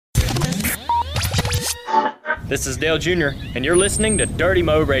This is Dale Jr., and you're listening to Dirty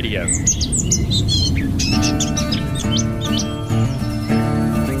Mo Radio.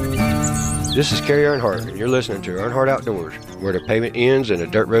 This is Kerry Earnhardt, and you're listening to Earnhardt Outdoors, where the pavement ends and the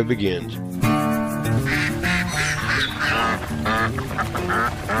dirt road begins.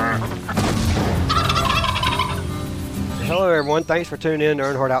 Hello everyone, thanks for tuning in to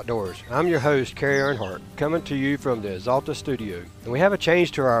Earnhardt Outdoors. I'm your host, Kerry Earnhardt, coming to you from the Exalta studio. And we have a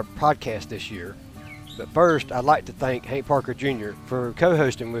change to our podcast this year. But first, I'd like to thank Hank Parker Jr. for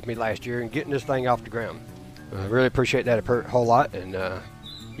co-hosting with me last year and getting this thing off the ground. I really appreciate that a whole lot, and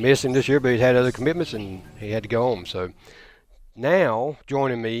missed him this year, but he's had other commitments and he had to go home. So now,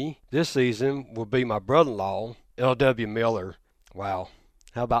 joining me this season will be my brother-in-law, L.W. Miller. Wow,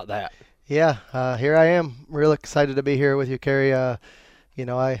 how about that? Yeah, here I am. Real excited to be here with you, Kerry. You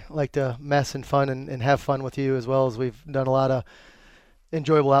know, I like to mess and fun and have fun with you, as well as we've done a lot of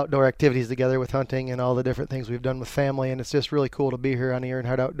enjoyable outdoor activities together with hunting and all the different things we've done with family. And it's just really cool to be here on the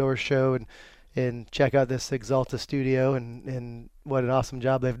Earnhardt Outdoors show and check out this Exalta studio and what an awesome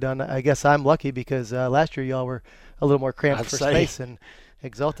job they've done. I guess I'm lucky because last year y'all were a little more cramped for space, and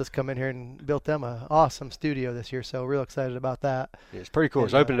Exalta's come in here and built them an awesome studio this year, so real excited about that. Yeah, it's pretty cool.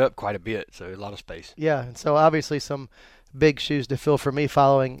 It's opened it up quite a bit, so a lot of space. Yeah, and so obviously some big shoes to fill for me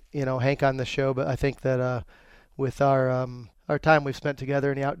following, you know, Hank on the show, but I think that with our time we've spent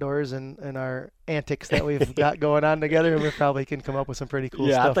together in the outdoors and our antics that we've got going on together, we probably can come up with some pretty cool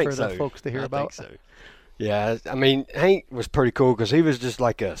stuff for the folks to hear about. I think so. Yeah, I mean, Hank was pretty cool because he was just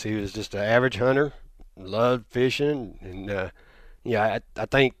like us. He was just an average hunter, loved fishing, and yeah, I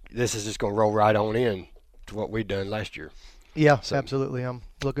think this is just going to roll right on in to what we've done last year. Yeah, so, absolutely. I'm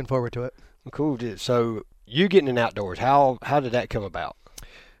looking forward to it. Cool. So you getting in outdoors, how did that come about?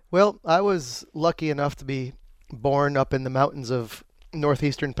 Well, I was lucky enough to be born up in the mountains of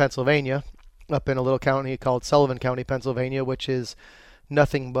northeastern Pennsylvania, up in a little county called Sullivan County, Pennsylvania, which is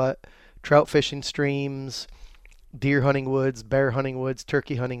nothing but trout fishing streams, deer hunting woods, bear hunting woods,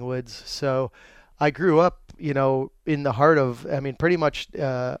 turkey hunting woods. So I grew up, you know, in the heart of, I mean, pretty much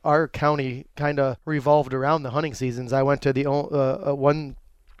our county kind of revolved around the hunting seasons. I went to the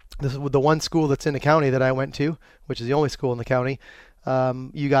one school that's in the county that I went to, which is the only school in the county.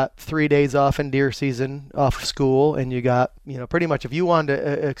 You got 3 days off in deer season off school, and you got, you know, pretty much if you wanted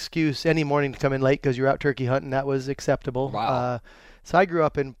to excuse any morning to come in late because you're out turkey hunting, that was acceptable. Wow. So I grew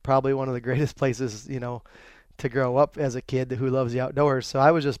up in probably one of the greatest places, you know, to grow up as a kid who loves the outdoors. So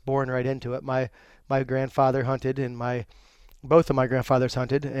I was just born right into it. My grandfather hunted, and both of my grandfathers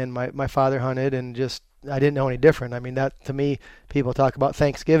hunted, and my father hunted, and just I didn't know any different. I mean, that to me, people talk about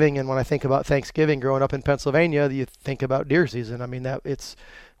Thanksgiving, and when I think about Thanksgiving growing up in Pennsylvania, you think about deer season. I mean,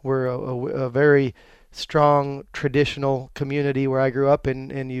 we're a very strong traditional community where I grew up,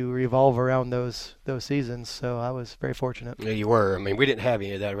 and you revolve around those seasons. So I was very fortunate. Yeah, you were. I mean, we didn't have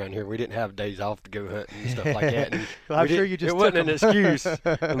any of that around here. We didn't have days off to go hunting and stuff like that. And well, I'm sure you just it wasn't an excuse.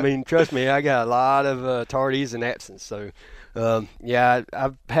 I mean, trust me, I got a lot of tardies and absence. So, yeah,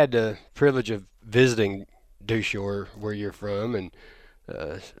 I've had the privilege of visiting Dewshore, where you're from, and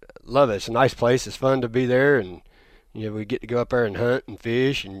love it. It's a nice place. It's fun to be there, and you know, we get to go up there and hunt and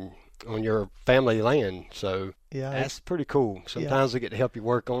fish and on your family land, so yeah, that's pretty cool. Sometimes we get to help you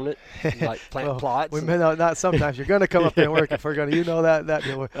work on it, like plant plots. We may not sometimes. You're going to come up there and work if we're going to, you know that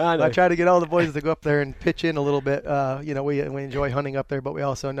deal. I try to get all the boys to go up there and pitch in a little bit. You know, we enjoy hunting up there, but we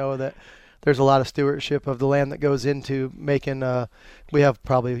also know that there's a lot of stewardship of the land that goes into making. We have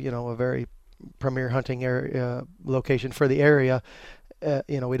probably, you know, a very premier hunting area location for the area.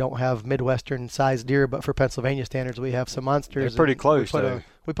 You know, we don't have Midwestern sized deer, but for Pennsylvania standards, we have some monsters. They're pretty close.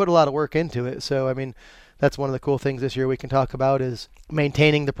 We put a lot of work into it. So, I mean, that's one of the cool things this year we can talk about is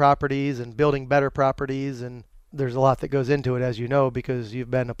maintaining the properties and building better properties. And there's a lot that goes into it, as you know, because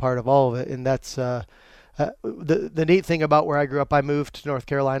you've been a part of all of it. And that's the neat thing about where I grew up. I moved to North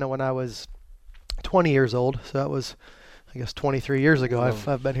Carolina when I was 20 years old. So that was, I guess, 23 years ago.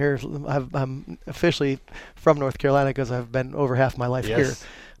 I've been here. I'm officially from North Carolina because I've been over half my life here.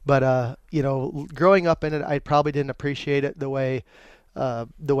 But you know, growing up in it, I probably didn't appreciate it the way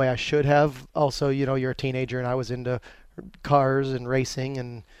I should have. Also, you know, you're a teenager, and I was into cars and racing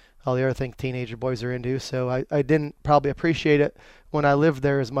and all the other things teenager boys are into. So I didn't probably appreciate it when I lived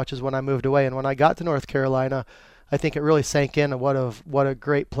there as much as when I moved away. And when I got to North Carolina, I think it really sank in what a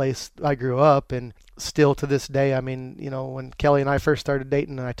great place I grew up. And still to this day, I mean, you know, when Kelly and I first started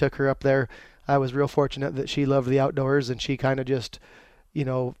dating and I took her up there, I was real fortunate that she loved the outdoors and she kind of just, you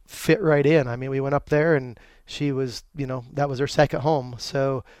know, fit right in. I mean, we went up there and she was, you know, that was her second home.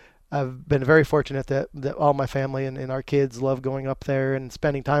 So I've been very fortunate that all my family and our kids love going up there and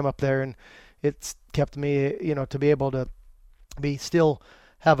spending time up there. And it's kept me, to be able to be still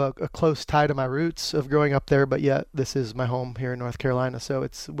have a close tie to my roots of growing up there, but yet this is my home here in North Carolina. So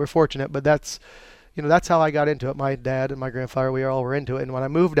we're fortunate, but that's how I got into it. My dad and my grandfather, we all were into it. And when I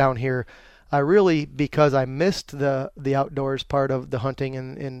moved down here, I really, because I missed the outdoors part of the hunting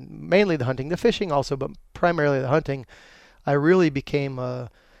and mainly the hunting, the fishing also, but primarily the hunting, I really became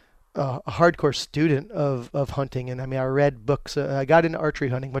a hardcore student of hunting. And I mean, I read books. I got into archery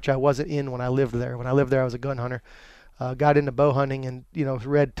hunting, which I wasn't in when I lived there. When I lived there, I was a gun hunter. Got into bow hunting and,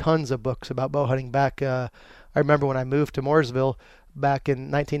 read tons of books about bow hunting back. I remember when I moved to Mooresville back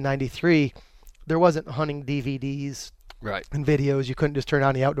in 1993, there wasn't hunting DVDs and videos. You couldn't just turn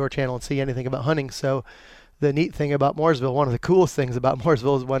on the Outdoor Channel and see anything about hunting. So the neat thing about Mooresville, one of the coolest things about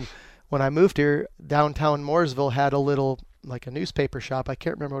Mooresville is when I moved here, downtown Mooresville had a little, like a newspaper shop. I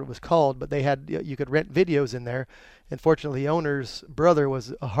can't remember what it was called, but they had, you could rent videos in there. And fortunately, the owner's brother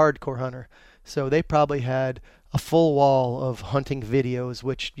was a hardcore hunter. So they probably had a full wall of hunting videos,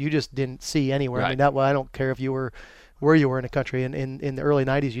 which you just didn't see anywhere. Right. I mean, I don't care if you were where you were in the country. In the early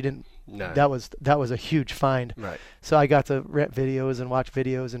 90s, you didn't. No. That was a huge find. Right. So I got to rent videos and watch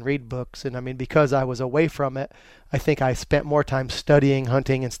videos and read books. And I mean, because I was away from it, I think I spent more time studying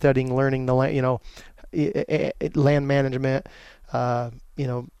hunting and learning the land, land management,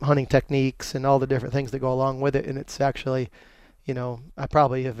 hunting techniques and all the different things that go along with it. And it's actually, I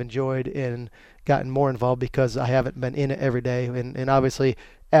probably have enjoyed and gotten more involved because I haven't been in it every day. And obviously,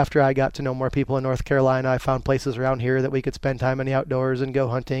 after I got to know more people in North Carolina, I found places around here that we could spend time in the outdoors and go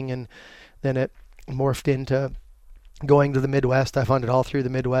hunting. And then it morphed into going to the Midwest. I hunted all through the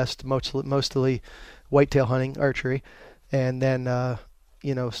Midwest, mostly whitetail hunting, archery. And then, and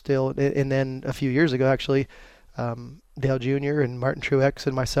then a few years ago, actually, Dale Jr. and Martin Truex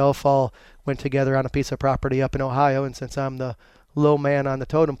and myself all went together on a piece of property up in Ohio. And since I'm the low man on the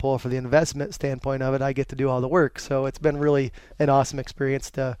totem pole for the investment standpoint of it, I get to do all the work. So it's been really an awesome experience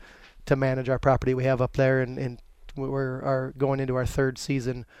to manage our property we have up there. And we're going into our third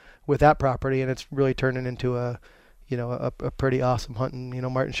season with that property, and it's really turning into a pretty awesome hunting.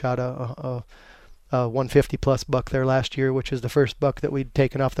 Martin shot a 150 plus buck there last year, which is the first buck that we'd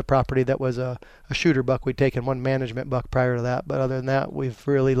taken off the property that was a shooter buck. We'd taken one management buck prior to that, but other than that, we've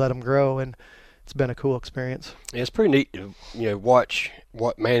really let them grow, and it's been a cool experience. Yeah, it's pretty neat to watch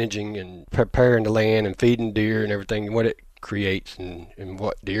what managing and preparing the land and feeding deer and everything, what it creates and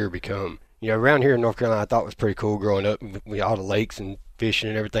what deer become. Around here in North Carolina, I thought it was pretty cool growing up with all the lakes and fishing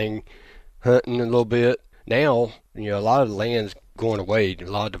and everything, hunting a little bit. Now, a lot of the land's going away, a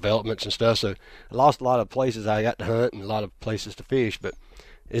lot of developments and stuff, so I lost a lot of places I got to hunt and a lot of places to fish. But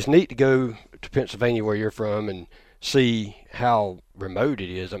it's neat to go to Pennsylvania, where you're from, and see how remote it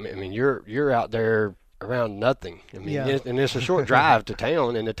is. I mean, you're out there around nothing. I mean, yeah. And it's a short drive to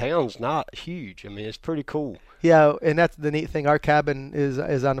town, and the town's not huge. I mean, it's pretty cool. Yeah, and that's the neat thing. Our cabin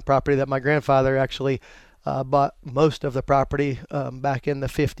is on the property that my grandfather actually bought most of the property back in the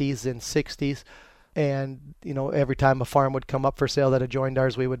 50s and 60s. And, every time a farm would come up for sale that adjoined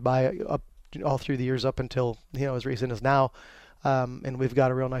ours, we would buy it up all through the years up until, as recent as now. And we've got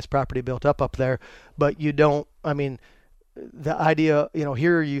a real nice property built up there. But the idea,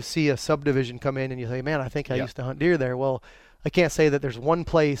 here you see a subdivision come in and you say, man, I think I used to hunt deer there. Well, I can't say that there's one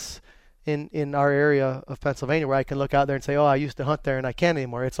place in our area of Pennsylvania where I can look out there and say, oh, I used to hunt there and I can't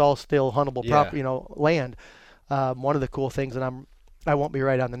anymore. It's all still huntable property, land. One of the cool things, and I won't be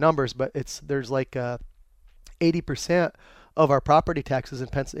right on the numbers, but there's like 80% of our property taxes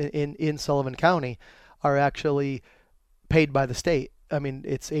in Sullivan County are actually paid by the state. I mean,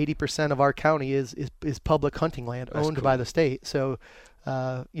 it's 80% of our county is public hunting land owned by the state. So,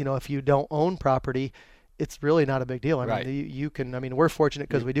 if you don't own property, it's really not a big deal. I mean, you can. I mean, we're fortunate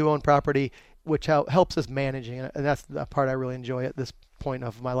because we do own property, which helps us managing it, and that's the part I really enjoy at this point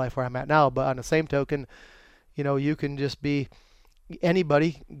of my life where I'm at now. But on the same token, you can just be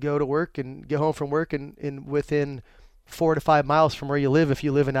anybody, go to work and get home from work, and within 4 to 5 miles from where you live, if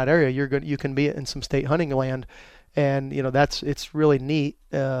you live in that area, you can be in some state hunting land, and it's really neat.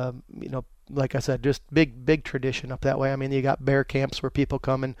 Like I said, just big tradition up that way. I mean, you got bear camps where people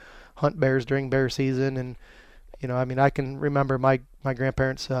come and hunt bears during bear season, and I can remember my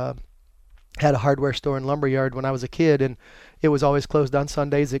grandparents had a hardware store and lumber yard when I was a kid, and it was always closed on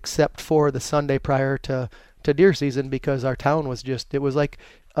Sundays except for the Sunday prior to deer season, because our town was it was like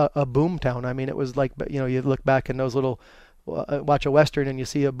a boom town. I mean, it was like, you look back in those little, watch a Western and you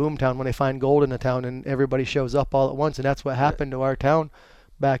see a boom town when they find gold in a town and everybody shows up all at once. And that's what happened to our town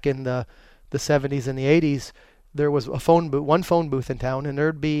back in the 70s and the 80s. There was one phone booth in town, and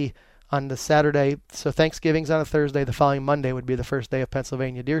there'd be on the Saturday. So Thanksgiving's on a Thursday. The following Monday would be the first day of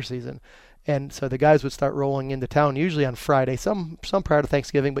Pennsylvania deer season. And so the guys would start rolling into town usually on Friday, some prior to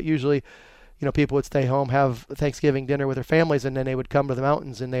Thanksgiving, but usually, people would stay home, have Thanksgiving dinner with their families, and then they would come to the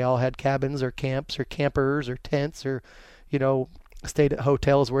mountains, and they all had cabins or camps or campers or tents or, stayed at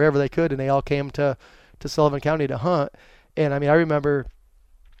hotels wherever they could, and they all came to Sullivan County to hunt. And I remember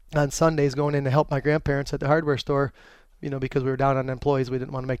on Sundays going in to help my grandparents at the hardware store, because we were down on employees, we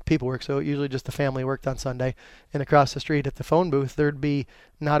didn't want to make people work, so usually just the family worked on Sunday. And across the street at the phone booth, there'd be,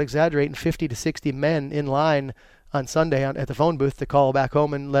 not exaggerating, 50 to 60 men in line on Sunday at the phone booth to call back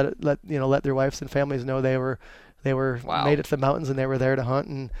home and let their wives and families know they were Wow. made it to the mountains and they were there to hunt.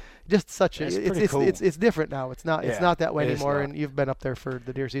 And just such it's different now. It's not that way anymore. And you've been up there for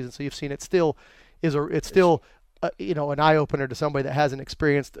the deer season, so you've seen it. Still an eye opener to somebody that hasn't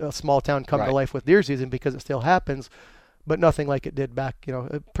experienced a small town come to life with deer season, because it still happens, but nothing like it did back,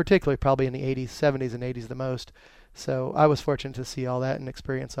 particularly probably in the 80s, 70s, and 80s the most. So I was fortunate to see all that and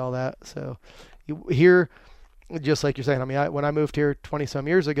experience all that. So here, just like you're saying, when I moved here 20 some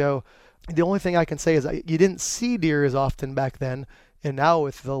years ago, the only thing I can say is you didn't see deer as often back then. And now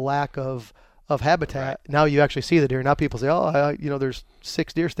with the lack of habitat, now you actually see the deer. Now people say, there's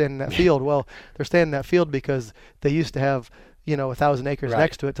 6 deer standing in that field. Well, they're standing in that field because they used to have, 1,000 acres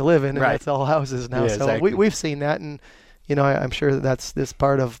next to it to live in, and that's all houses now. Yeah, so exactly. we've seen that, and, I'm sure that's this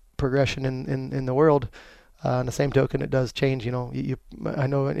part of progression in the world. On the same token, it does change. I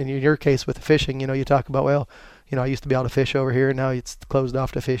know in your case with the fishing, you talk about, I used to be able to fish over here, and now it's closed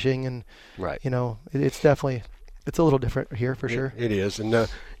off to fishing, and it's definitely, it's a little different here for sure. It is, and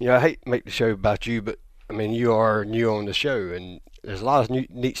I hate to make the show about you, but you are new on the show, and there's a lot of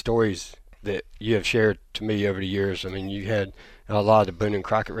neat stories that you have shared to me over the years. You had a lot of the Boone and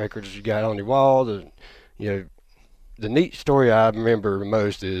Crockett records you got on your wall. The neat story I remember the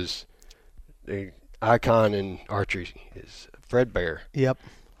most is the icon in archery is Fred Bear. Yep.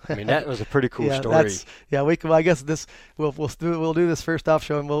 That was a pretty cool story. I guess this we'll do this first off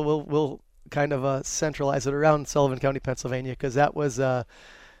show, and we'll kind of centralize it around Sullivan County, Pennsylvania, because that was and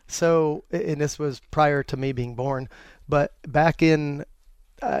this was prior to me being born, but back in,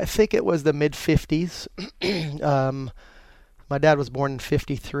 I think it was the mid 50s. My dad was born in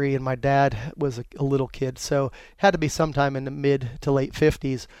 53, and my dad was a little kid, so it had to be sometime in the mid to late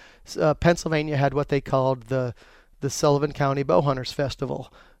 50s. Pennsylvania had what they called the Sullivan County Bowhunters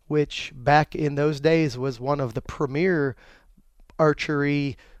Festival, which back in those days was one of the premier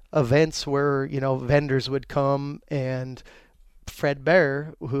archery events where, vendors would come, and Fred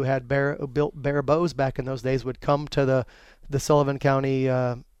Bear, who built Bear bows back in those days, would come to the Sullivan County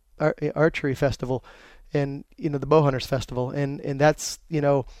Archery Festival, and the Bowhunters Festival, and that's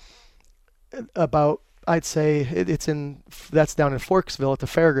about, I'd say that's down in Forksville at the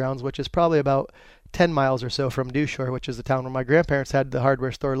fairgrounds, which is probably about 10 miles or so from Dewshore, which is the town where my grandparents had the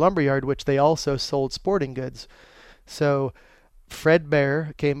hardware store Lumberyard, which they also sold sporting goods. So Fred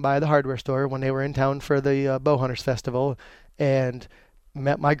Bear came by the hardware store when they were in town for the Bowhunters Festival, and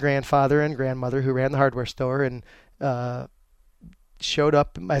met my grandfather and grandmother, who ran the hardware store, and showed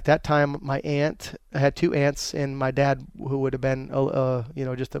up. At that time, I had 2 aunts, and my dad, who would have been,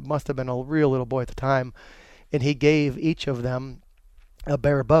 must have been a real little boy at the time, and he gave each of them a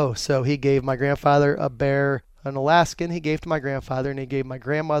bear bow. So he gave my grandfather an Alaskan, he gave to my grandfather, and he gave my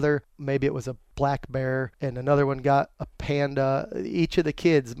grandmother, maybe it was a black bear, and another one got a panda. Each of the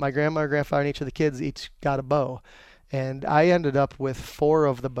kids, my grandma, grandfather, and each of the kids each got a bow. And I ended up with 4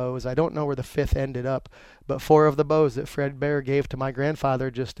 of the bows. I don't know where the 5th ended up, but 4 of the bows that Fred Bear gave to my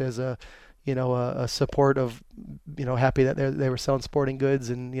grandfather, just as a support of, happy that they were selling sporting goods,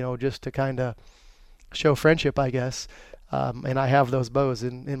 and, just to kind of show friendship, I guess. And I have those bows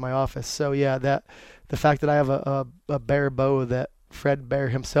in my office. So yeah, the fact that I have a bear bow that Fred Bear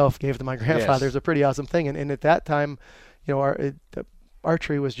himself gave to my grandfather is a pretty awesome thing. And at that time,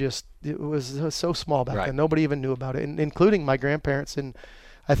 archery was it was so small back then. Nobody even knew about it, including my grandparents. And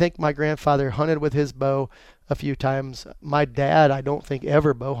I think my grandfather hunted with his bow a few times. My dad, I don't think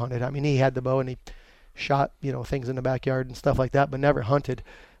ever bow hunted. He had the bow and he shot, things in the backyard and stuff like that, but never hunted.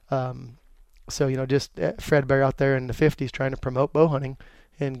 So, just Fred Bear out there in the 50s trying to promote bow hunting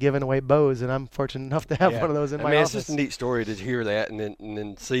and giving away bows, and I'm fortunate enough to have one of those in my office. It's just a neat story to hear that and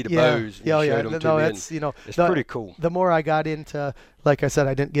then see the bows. And it's pretty cool. The more I got into, like I said,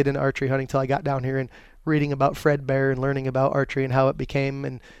 I didn't get into archery hunting until I got down here and reading about Fred Bear and learning about archery and how it became,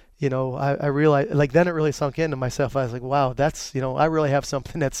 and I realized, then it really sunk into myself. I was like, wow, that's I really have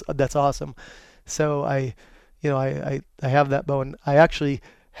something that's awesome. So I have that bow, and I actually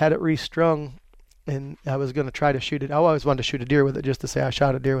had it restrung and I was going to try to shoot it. I always wanted to shoot a deer with it, just to say I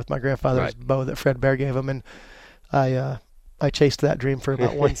shot a deer with my grandfather's bow that Fred Bear gave him, and I chased that dream for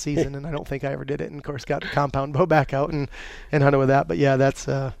about one season, and I don't think I ever did it. And of course, got the compound bow back out and hunted with that. But yeah, that's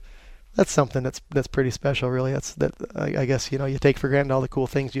something that's pretty special, really. I guess you take for granted all the cool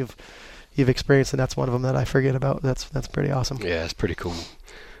things you've experienced, and that's one of them that I forget about. That's pretty awesome. Yeah, it's pretty cool.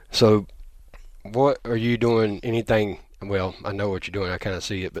 So, what are you doing? Anything? Well, I know what you're doing. I kind of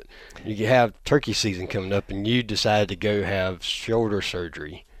see it, but you have turkey season coming up, and you decide to go have shoulder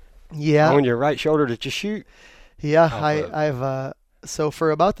surgery. Yeah. On your right shoulder that you shoot. Yeah, I've so for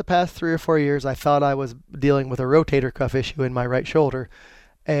about the past 3 or 4 years, I thought I was dealing with a rotator cuff issue in my right shoulder,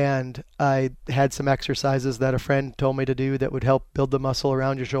 and I had some exercises that a friend told me to do that would help build the muscle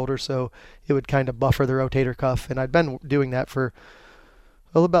around your shoulder, so it would kind of buffer the rotator cuff. And I'd been doing that for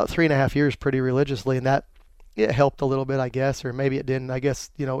about 3.5 years pretty religiously, and that it helped a little bit, I guess, or maybe it didn't. I guess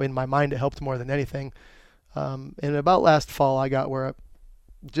in my mind it helped more than anything. And about last fall, I got where I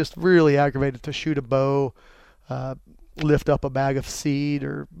just really aggravated to shoot a bow. Lift up a bag of seed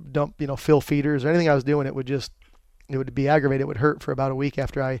or dump, fill feeders or anything I was doing, it would be aggravated. It would hurt for about a week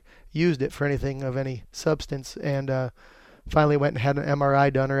after I used it for anything of any substance. And finally went and had an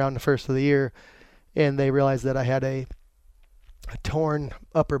MRI done around the first of the year, and they realized that I had a torn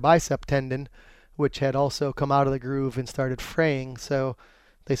upper bicep tendon, which had also come out of the groove and started fraying. So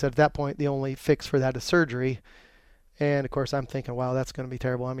they said at that point the only fix for that is surgery. And of course I'm thinking, wow, that's going to be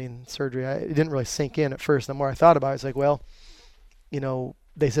terrible. I mean, surgery, it didn't really sink in at first. The more I thought about it, it's like, well,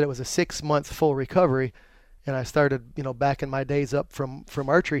 they said it was a 6-month full recovery. And I started, backing my days up from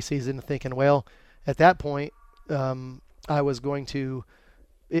archery season, thinking, well, at that point, I was going to,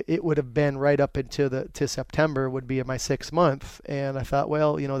 it would have been right up until to September would be my 6th month. And I thought,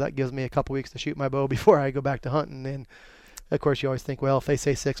 well, that gives me a couple weeks to shoot my bow before I go back to hunting. And of course, you always think, well, if they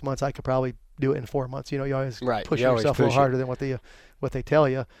say 6 months, I could probably do it in 4 months. You always push yourself a little harder than what they tell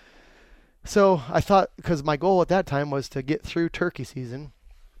you. So I thought, because my goal at that time was to get through turkey season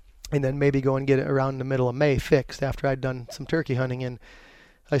and then maybe go and get it around the middle of May fixed after I'd done some turkey hunting. And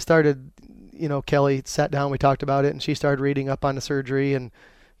I started, Kelly sat down, we talked about it, and she started reading up on the surgery. And,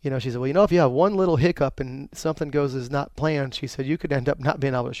 she said, well, if you have one little hiccup and something goes as not planned, she said, you could end up not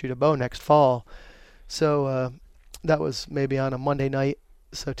being able to shoot a bow next fall. So that was maybe on a Monday night.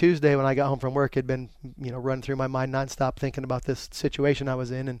 So Tuesday when I got home from work, had been, running through my mind nonstop thinking about this situation I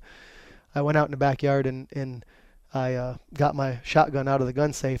was in. And I went out in the backyard and I got my shotgun out of the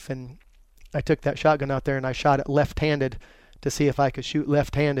gun safe, and I took that shotgun out there and I shot it left-handed to see if I could shoot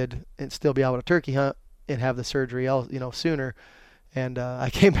left-handed and still be able to turkey hunt and have the surgery, sooner. And I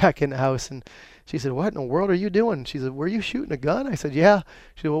came back in the house, and she said, what in the world are you doing? She said, were you shooting a gun? I said, yeah.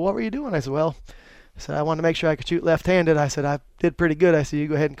 She said, well, what were you doing? I said, well, I wanted to make sure I could shoot left-handed. I said, I did pretty good. I said, you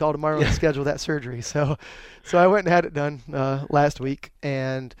go ahead and call tomorrow and schedule that surgery. So I went and had it done last week.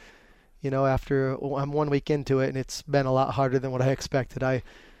 And, after I'm 1 week into it, and it's been a lot harder than what I expected. I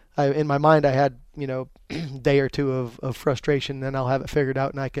in my mind, I had, day or two of frustration, then I'll have it figured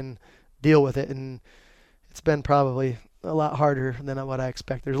out and I can deal with it. And it's been probably a lot harder than what I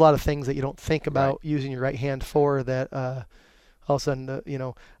expected. There's a lot of things that you don't think about using your right hand for that all of a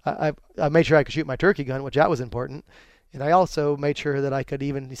sudden, I made sure I could shoot my turkey gun, which that was important. And I also made sure that I could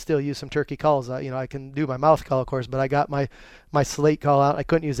even still use some turkey calls. I can do my mouth call, of course, but I got my slate call out. I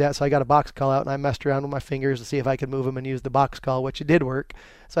couldn't use that, so I got a box call out, and I messed around with my fingers to see if I could move them and use the box call, which it did work.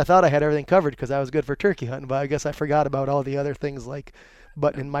 So I thought I had everything covered because I was good for turkey hunting, but I guess I forgot about all the other things like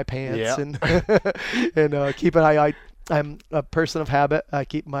buttoning my pants and and keeping. I'm a person of habit. I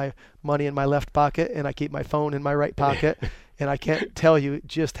keep my money in my left pocket, and I keep my phone in my right pocket. And I can't tell you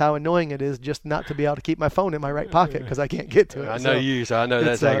just how annoying it is just not to be able to keep my phone in my right pocket because I can't get to it. I know you, so I know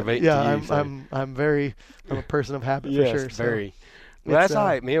that's aggravating to you. I'm a person of habit for sure. Very. Well, that's all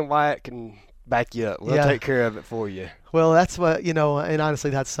right. Me and Wyatt can back you up. We'll take care of it for you. Well, that's what, and honestly,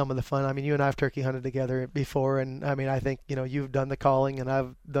 that's some of the fun. I mean, you and I have turkey hunted together before, and I mean, I think, you've done the calling and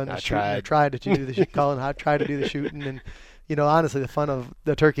I've done the shooting. I tried to do the calling. I tried to do the shooting, and honestly, the fun of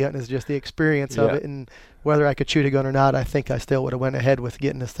the turkey hunting is just the experience of it. And whether I could shoot a gun or not, I think I still would have went ahead with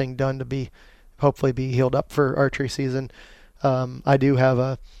getting this thing done to hopefully be healed up for archery season. I do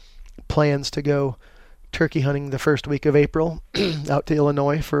have plans to go turkey hunting the first week of April out to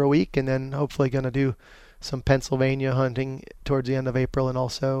Illinois for a week, and then hopefully going to do some Pennsylvania hunting towards the end of April, and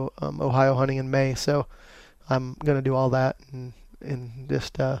also Ohio hunting in May. So I'm going to do all that and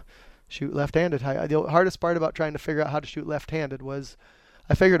just shoot left-handed. The hardest part about trying to figure out how to shoot left-handed was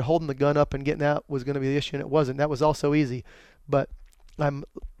I figured holding the gun up and getting out was going to be the issue, and it wasn't. That was also easy, but I'm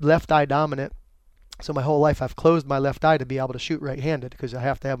left eye dominant, so my whole life I've closed my left eye to be able to shoot right-handed because I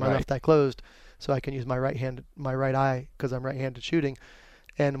have to have my left eye closed. so I can use my right eye because I'm right-handed shooting.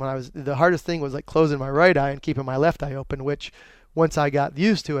 And the hardest thing was like closing my right eye and keeping my left eye open, which once I got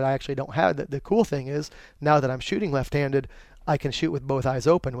used to it, I actually don't have. The cool thing is now that I'm shooting left-handed, I can shoot with both eyes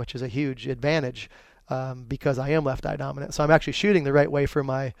open, which is a huge advantage because I am left eye dominant. So I'm actually shooting the right way for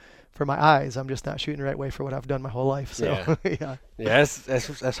my eyes. I'm just not shooting the right way for what I've done my whole life. So yeah,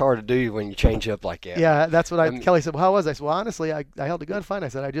 that's hard to do when you change up like that. Yeah, that's what Kelly said. Well, how was I? I said, well, honestly, I held the gun fine. I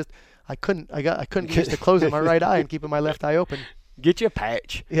said, I couldn't get used to closing my right eye and keeping my left eye open. Get you a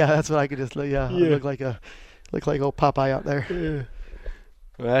patch. Yeah, that's what I could just. Yeah. Look like old Popeye out there. Yeah.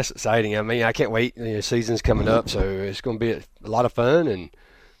 Well, that's exciting. I mean, I can't wait. Season's coming up, so it's going to be a lot of fun, and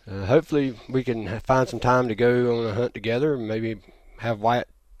hopefully we can find some time to go on a hunt together and maybe have Wyatt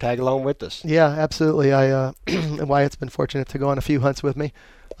tag along with us. Yeah, absolutely. Wyatt's been fortunate to go on a few hunts with me,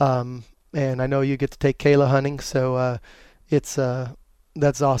 and I know you get to take Kayla hunting, so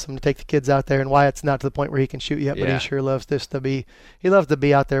that's awesome to take the kids out there. And Wyatt's not to the point where he can shoot yet, but he sure loves he loves to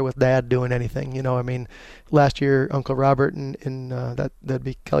be out there with Dad doing anything. I mean, last year Uncle Robert and that'd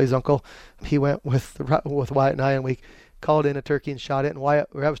be Kelly's uncle, he went with Wyatt and I, and we called in a turkey and shot it. And Wyatt,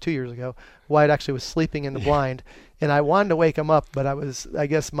 that was 2 years ago. Wyatt actually was sleeping in the blind, and I wanted to wake him up, but I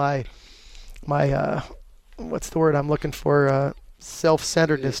guess my what's the word I'm looking for?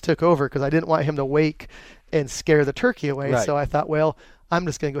 Self-centeredness took over because I didn't want him to wake and scare the turkey away. Right. So I thought, well, I'm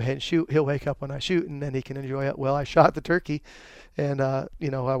just going to go ahead and shoot. He'll wake up when I shoot, and then he can enjoy it. Well, I shot the turkey, and I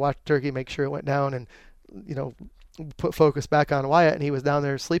watched the turkey, make sure it went down, and put focus back on Wyatt, and he was down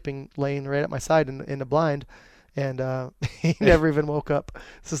there sleeping, laying right at my side in the blind, and he never even woke up.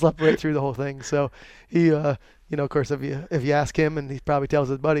 So slept right through the whole thing. So he, of course, if you ask him, and he probably tells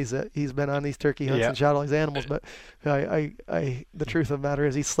his buddies that he's been on these turkey hunts and shot all these animals, but the truth of the matter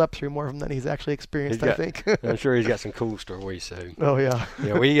is he slept through more of them than he's actually experienced. I think. I'm sure he's got some cool stories. So. Oh yeah.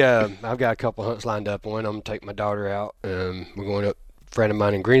 Yeah, I've got a couple hunts lined up. One I'm gonna take my daughter out. We're going up. A friend of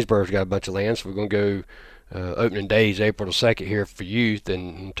mine in Greensboro's got a bunch of land, so we're gonna go opening days, April the 2nd here for youth,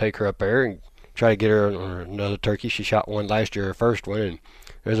 and take her up there and try to get her on another turkey. She shot one last year, her first one, and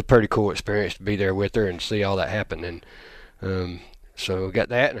it was a pretty cool experience to be there with her and see all that happen. And so we got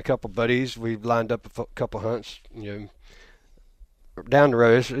that and a couple buddies. We've lined up a couple hunts, down the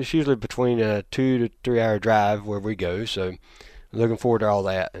road. It's usually between a 2 to 3 hour drive where we go. So looking forward to all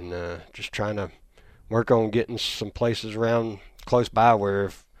that, and just trying to work on getting some places around close by where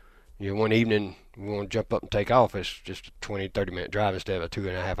if one evening we want to jump up and take off, it's just a 20-30 minute drive instead of a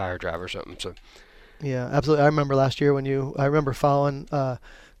 2.5 hour drive or something. So. Yeah, absolutely. I remember last year I remember following,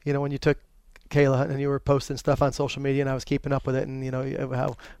 when you took Kayla hunting and you were posting stuff on social media, and I was keeping up with it, and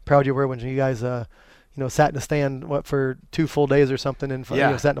how proud you were when you guys, sat in the stand for 2 full days or something, and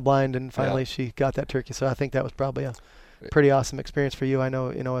sat in the blind, and finally she got that turkey. So I think that was probably a pretty awesome experience for you. I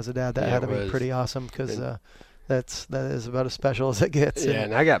know, as a dad, that had to be pretty awesome because that is about as special as it gets. Yeah,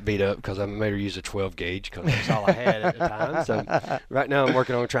 and I got beat up because I made her use a 12 gauge because that's all I had at the time. So right now I'm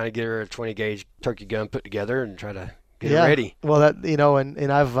working on trying to get her a 20 gauge turkey gun put together and try to get it ready. Well, that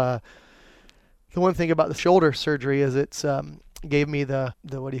and I've the one thing about the shoulder surgery is it's gave me the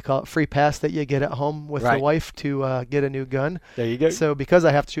what do you call it, free pass that you get at home with the wife to get a new gun. There you go. So because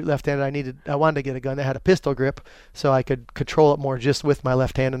I have to shoot left-handed, I wanted to get a gun that had a pistol grip so I could control it more just with my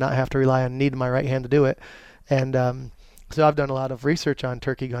left hand and not have to rely on needing my right hand to do it. And so I've done a lot of research on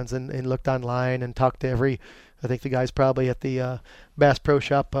turkey guns and looked online and talked to I think the guys probably at the Bass Pro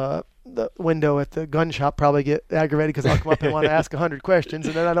Shop, the window at the gun shop probably get aggravated because I'll come up and want to ask 100 questions,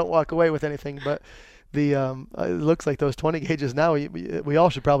 and then I don't walk away with anything. But it looks like those 20 gauges now, we all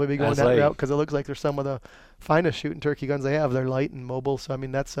should probably be going that route because it looks like they're some of the finest shooting turkey guns they have. They're light and mobile, so I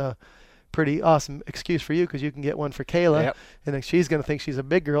mean that's a pretty awesome excuse for you because you can get one for Kayla, and then she's going to think she's a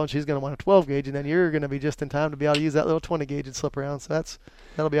big girl and she's going to want a 12 gauge, and then you're going to be just in time to be able to use that little 20 gauge and slip around. So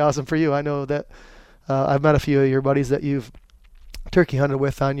that'll be awesome for you. I know that I've met a few of your buddies that you've turkey hunted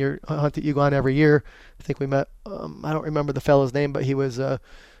with on your hunt that you go on every year. I think we met, I don't remember the fellow's name, but he was a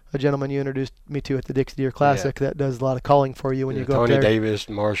gentleman you introduced me to at the Dixie Deer Classic that does a lot of calling for you when you go up there. Tony Davis,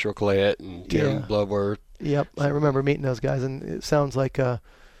 Marshall Collette, and Tim Bloodworth. Yep, I remember meeting those guys, and it sounds like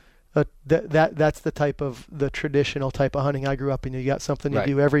that's the type of the traditional type of hunting I grew up in. You got something you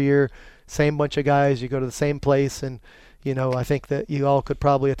do every year, same bunch of guys, you go to the same place, and I think that you all could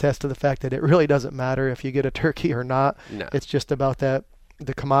probably attest to the fact that it really doesn't matter if you get a turkey or not. No. It's just about the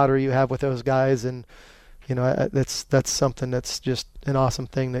camaraderie you have with those guys, and that's something that's just an awesome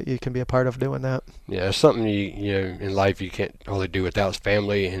thing that you can be a part of doing that. Yeah, it's something you in life you can't really do without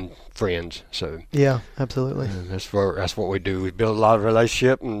family and friends. So yeah, absolutely. That's what we do. We build a lot of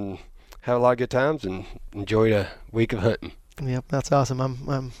relationship and have a lot of good times and enjoy a week of hunting. Yep, that's awesome.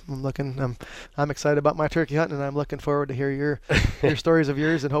 I'm excited about my turkey hunting, and I'm looking forward to hear your stories of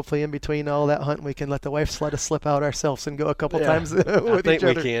yours, and hopefully in between all that hunt we can let the wife let us slip out ourselves and go a couple times with each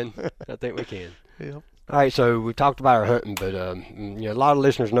other. I think we can. Yep. All right, so we talked about our hunting, but a lot of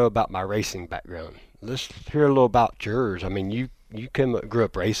listeners know about my racing background. Let's hear a little about yours. I mean, you grew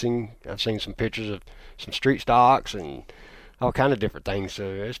up racing. I've seen some pictures of some street stocks and all kind of different things, so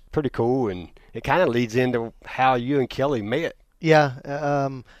it's pretty cool, and it kind of leads into how you and Kelly met. Yeah,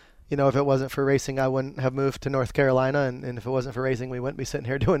 if it wasn't for racing, I wouldn't have moved to North Carolina, and if it wasn't for racing, we wouldn't be sitting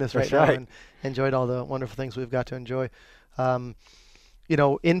here doing this right now and enjoyed all the wonderful things we've got to enjoy.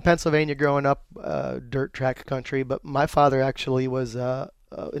 In Pennsylvania growing up, dirt track country, but my father actually was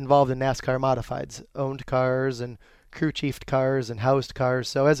involved in NASCAR modifieds, owned cars and crew chiefed cars and housed cars.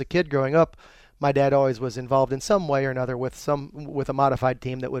 So as a kid growing up, my dad always was involved in some way or another with a modified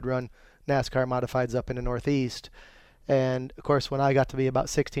team that would run NASCAR modifieds up in the Northeast. And of course, when I got to be about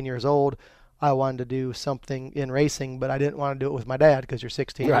 16 years old, I wanted to do something in racing, but I didn't want to do it with my dad because you're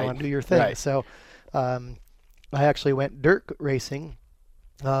 16, you want to do your thing. Right. So I actually went dirt racing.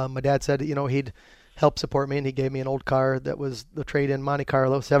 My dad said, he'd help support me, and he gave me an old car that was the trade-in Monte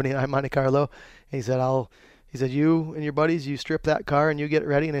Carlo, 79 Monte Carlo. And he said, you and your buddies, you strip that car and you get it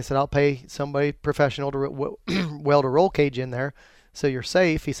ready. And he said, I'll pay somebody professional to weld a roll cage in there so you're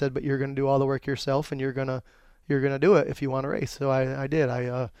safe. He said, but you're going to do all the work yourself, and you're going to do it if you want to race. So I did.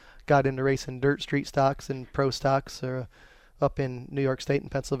 I got into racing dirt street stocks and pro stocks up in New York State and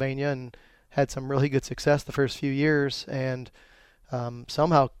Pennsylvania, and had some really good success the first few years, and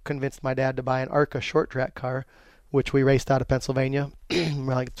somehow convinced my dad to buy an ARCA short track car, which we raced out of Pennsylvania,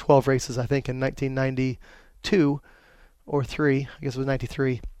 like 12 races, I think, in 1992 or 3, I guess it was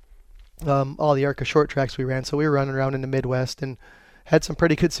 93. All the ARCA short tracks we ran, so we were running around in the Midwest and had some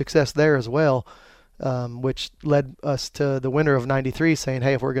pretty good success there as well, which led us to the winter of 93 saying,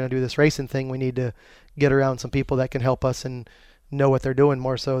 hey, if we're going to do this racing thing, we need to get around some people that can help us and know what they're doing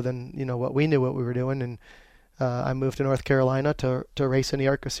more so than what we knew what we were doing. And I moved to North Carolina to race in the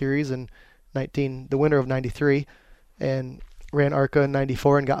ARCA series in the winter of 93, and ran ARCA in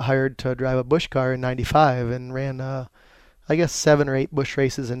 94 and got hired to drive a Busch car in 95, and ran I guess 7 or 8 Busch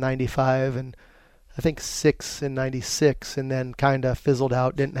races in 95, and I think 6 in 96, and then kind of fizzled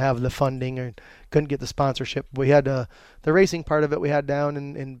out, didn't have the funding or couldn't get the sponsorship. We had the racing part of it we had down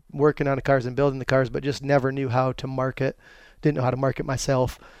and working on the cars and building the cars, but just never knew how to market, didn't know how to market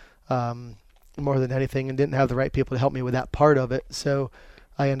myself more than anything, and didn't have the right people to help me with that part of it. So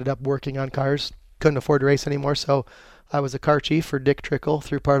I ended up working on cars, couldn't afford to race anymore, so I was a car chief for Dick Trickle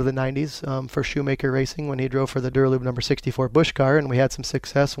through part of the 90s for Shoemaker Racing when he drove for the Duralube number 64 Busch car, and we had some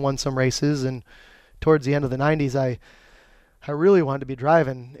success, won some races, and towards the end of the 90s, I really wanted to be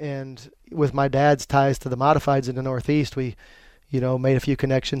driving, and with my dad's ties to the modifieds in the Northeast, we made a few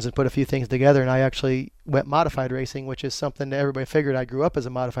connections and put a few things together, and I actually went modified racing, which is something that everybody figured. I grew up as a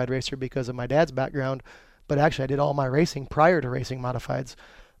modified racer because of my dad's background, but actually I did all my racing prior to racing modifieds.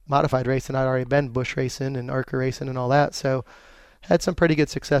 Modified racing, I'd already been Busch racing and ARCA racing and all that, so had some pretty good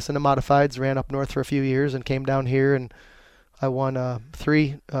success in the modifieds, ran up north for a few years and came down here, and I won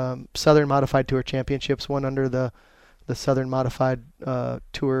 3 Southern Modified Tour championships, one under the Southern Modified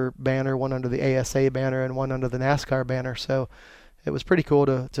Tour banner, one under the ASA banner, and one under the NASCAR banner. So it was pretty cool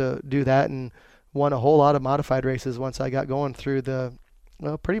to do that, and won a whole lot of modified races once I got going through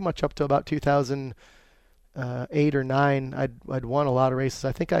pretty much up to about 2008 or 9. I'd won a lot of races.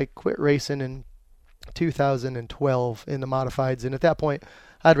 I think I quit racing in 2012 in the modifieds, and at that point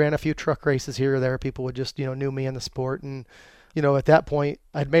I'd ran a few truck races here or there. People would just knew me in the sport, and at that point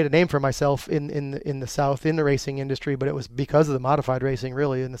I'd made a name for myself in the South in the racing industry, but it was because of the modified racing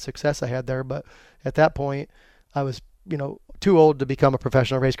really and the success I had there. But at that point I was too old to become a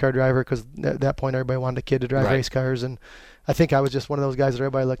professional race car driver, because at that point everybody wanted a kid to drive race cars, and I think I was just one of those guys that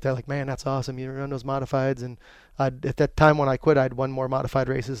everybody looked at like, man, that's awesome, you run those modifieds. And at that time when I quit, I'd won more modified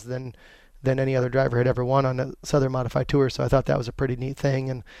races than any other driver had ever won on the Southern Modified Tour, so I thought that was a pretty neat thing.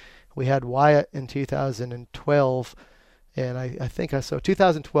 And we had Wyatt in 2012, and I think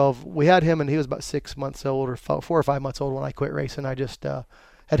 2012 we had him, and he was about 6 months old or 4 or 5 months old when I quit racing. I just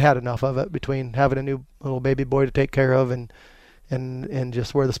had enough of it, between having a new little baby boy to take care of and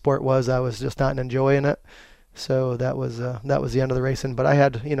just where the sport was. I was just not enjoying it. So that was the end of the racing. But I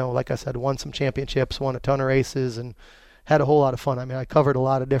had, like I said, won some championships, won a ton of races, and had a whole lot of fun. I mean, I covered a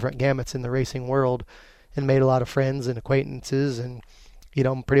lot of different gamuts in the racing world and made a lot of friends and acquaintances, and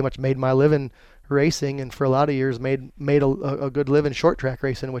pretty much made my living racing, and for a lot of years made a good living short track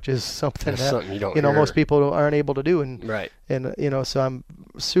racing, which is something something you don't hear. Most people aren't able to do. And right. And so I'm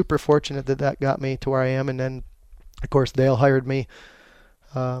super fortunate that got me to where I am. And then Of course, Dale hired me.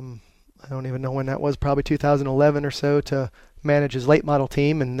 I don't even know when that was, probably 2011 or so, to manage his late model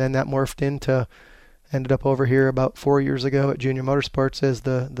team, and then that morphed into, ended up over here about 4 years ago at Junior Motorsports as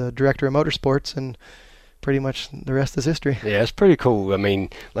the director of motorsports, and pretty much the rest is history. Yeah, it's pretty cool. I mean,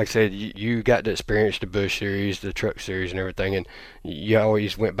 like I said, you got to experience the Busch Series, the Truck Series, and everything, and you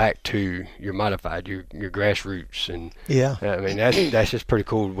always went back to your modified, your grassroots, and yeah, I mean that's just pretty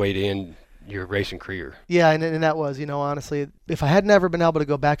cool way to end your racing career. Yeah, and that was, honestly, if I had never been able to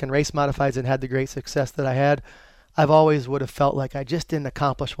go back and race modifieds and had the great success that I had, I've always would have felt like I just didn't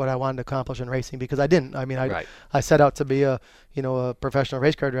accomplish what I wanted to accomplish in racing, because I didn't. I mean, I set out to be a professional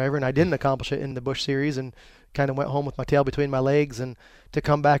race car driver, and I didn't accomplish it in the Busch Series, and kind of went home with my tail between my legs. And to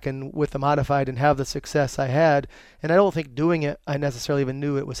come back and with the modified and have the success I had, and I don't think doing it I necessarily even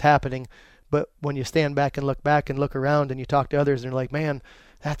knew it was happening, but when you stand back and look around and you talk to others, and you're like, man,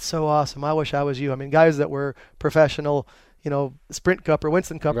 that's so awesome. I wish I was you. I mean, guys that were professional, Sprint Cup or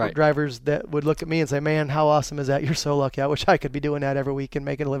Winston Cup drivers that would look at me and say, man, how awesome is that? You're so lucky. I wish I could be doing that every week and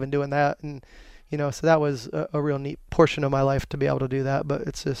making a living doing that. And, so that was a real neat portion of my life to be able to do that. But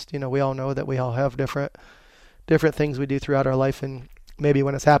it's just, we all know that we all have different things we do throughout our life. And maybe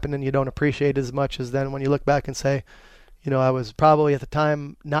when it's happening, you don't appreciate it as much as then when you look back and say, I was probably at the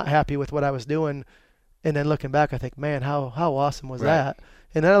time not happy with what I was doing. And then looking back, I think, man, how awesome was that?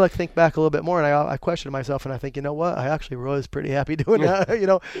 And then I think back a little bit more, and I question myself, and I think, you know what? I actually was pretty happy doing that.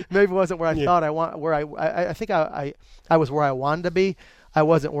 Maybe it wasn't where I thought I think I was where I wanted to be. I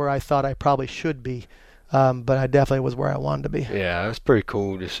wasn't where I thought I probably should be, but I definitely was where I wanted to be. Yeah, it was pretty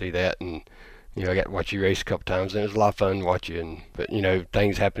cool to see that, and I got to watch you race a couple times, and it was a lot of fun to watch you. But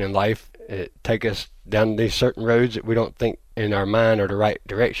things happen in life. It take us down these certain roads that we don't think in our mind are the right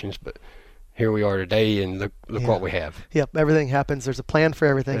directions, but here we are today, and look what we have. Yep, everything happens. There's a plan for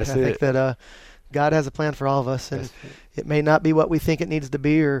everything. I think that God has a plan for all of us, and it may not be what we think it needs to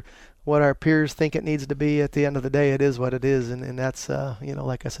be or what our peers think it needs to be. At the end of the day, it is what it is, and that's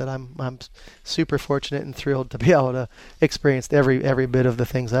like I said, I'm super fortunate and thrilled to be able to experience every bit of the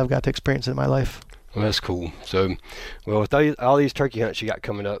things I've got to experience in my life. Well, that's cool. So, with all these turkey hunts you got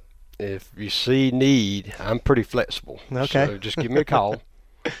coming up, if you see need, I'm pretty flexible. Okay. So just give me a call.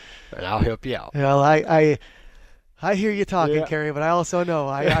 And I'll help you out. Well, I hear you talking, Kerry, but I also know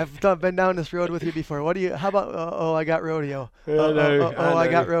I've been down this road with you before. How about, I got rodeo. I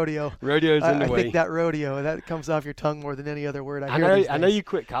got rodeo. Rodeo's in the way. I think that rodeo, that comes off your tongue more than any other word I hear. I know you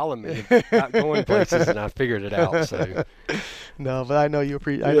quit calling me about going places, and I figured it out. So. No, but I know you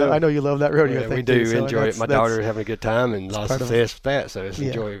I know you love that rodeo thing. We do enjoy it. My daughter's having a good time and lots of success with that, so it's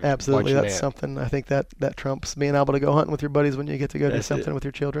enjoy absolutely. That's something. I think that trumps being able to go hunting with your buddies when you get to go do something with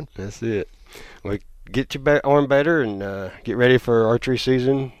your children. That's it. Well, get your arm better and get ready for archery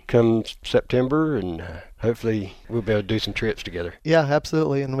season come September, and hopefully we'll be able to do some trips together. Yeah,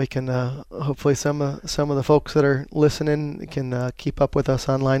 absolutely, and we can hopefully some of the folks that are listening can keep up with us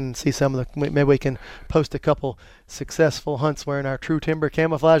online and see some of the. Maybe we can post a couple successful hunts wearing our True Timber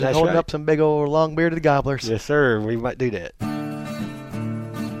camouflage and holding up some big old long bearded gobblers. Yes, sir. We might do that.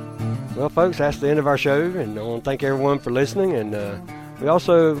 Well, folks, that's the end of our show, and I want to thank everyone for listening, and we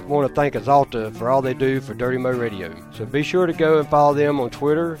also want to thank Axalta for all they do for Dirty Mo Radio. So be sure to go and follow them on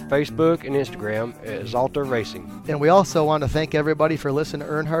Twitter, Facebook, and Instagram at Axalta Racing. And we also want to thank everybody for listening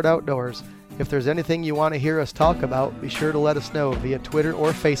to Earnhardt Outdoors. If there's anything you want to hear us talk about, be sure to let us know via Twitter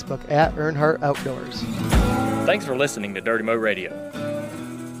or Facebook at Earnhardt Outdoors. Thanks for listening to Dirty Mo Radio.